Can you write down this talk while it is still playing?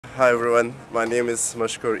Hi everyone, my name is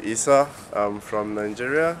Mashkur Isa. I'm from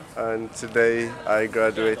Nigeria, and today I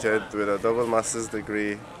graduated with a double master's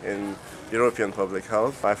degree in European Public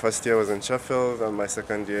Health. My first year was in Sheffield and my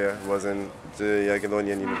second year was in the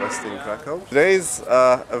Jagiellonian University in Krakow. Today is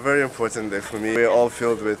a very important day for me. We're all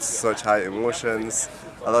filled with such high emotions.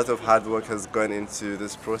 A lot of hard work has gone into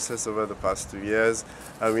this process over the past 2 years,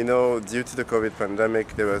 and we know due to the COVID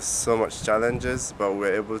pandemic there were so much challenges, but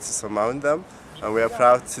we're able to surmount them. And we are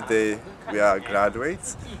proud today we are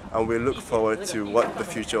graduates, and we look forward to what the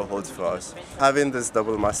future holds for us. Having this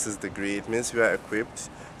double master's degree, it means we are equipped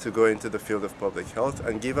to go into the field of public health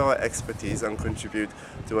and give our expertise and contribute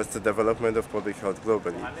towards the development of public health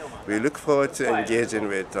globally. We look forward to engaging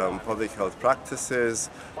with public health practices,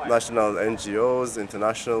 national NGOs,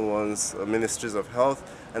 international ones, ministries of health,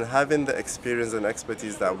 and having the experience and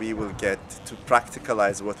expertise that we will get to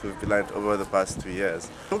practicalize what we've learned over the past 2 years.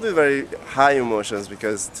 It will be very high emotions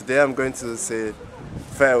because today I'm going to say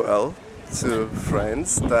farewell to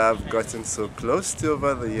friends that I've gotten so close to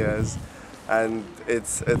over the years, and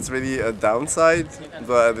it's really a downside,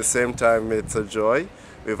 but at the same time it's a joy.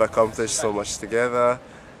 We've accomplished so much together,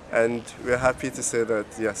 and we're happy to say that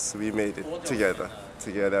yes, we made it together.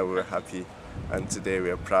 Together we're happy, and today we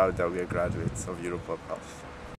are proud that we are graduates of Europubhealth Health.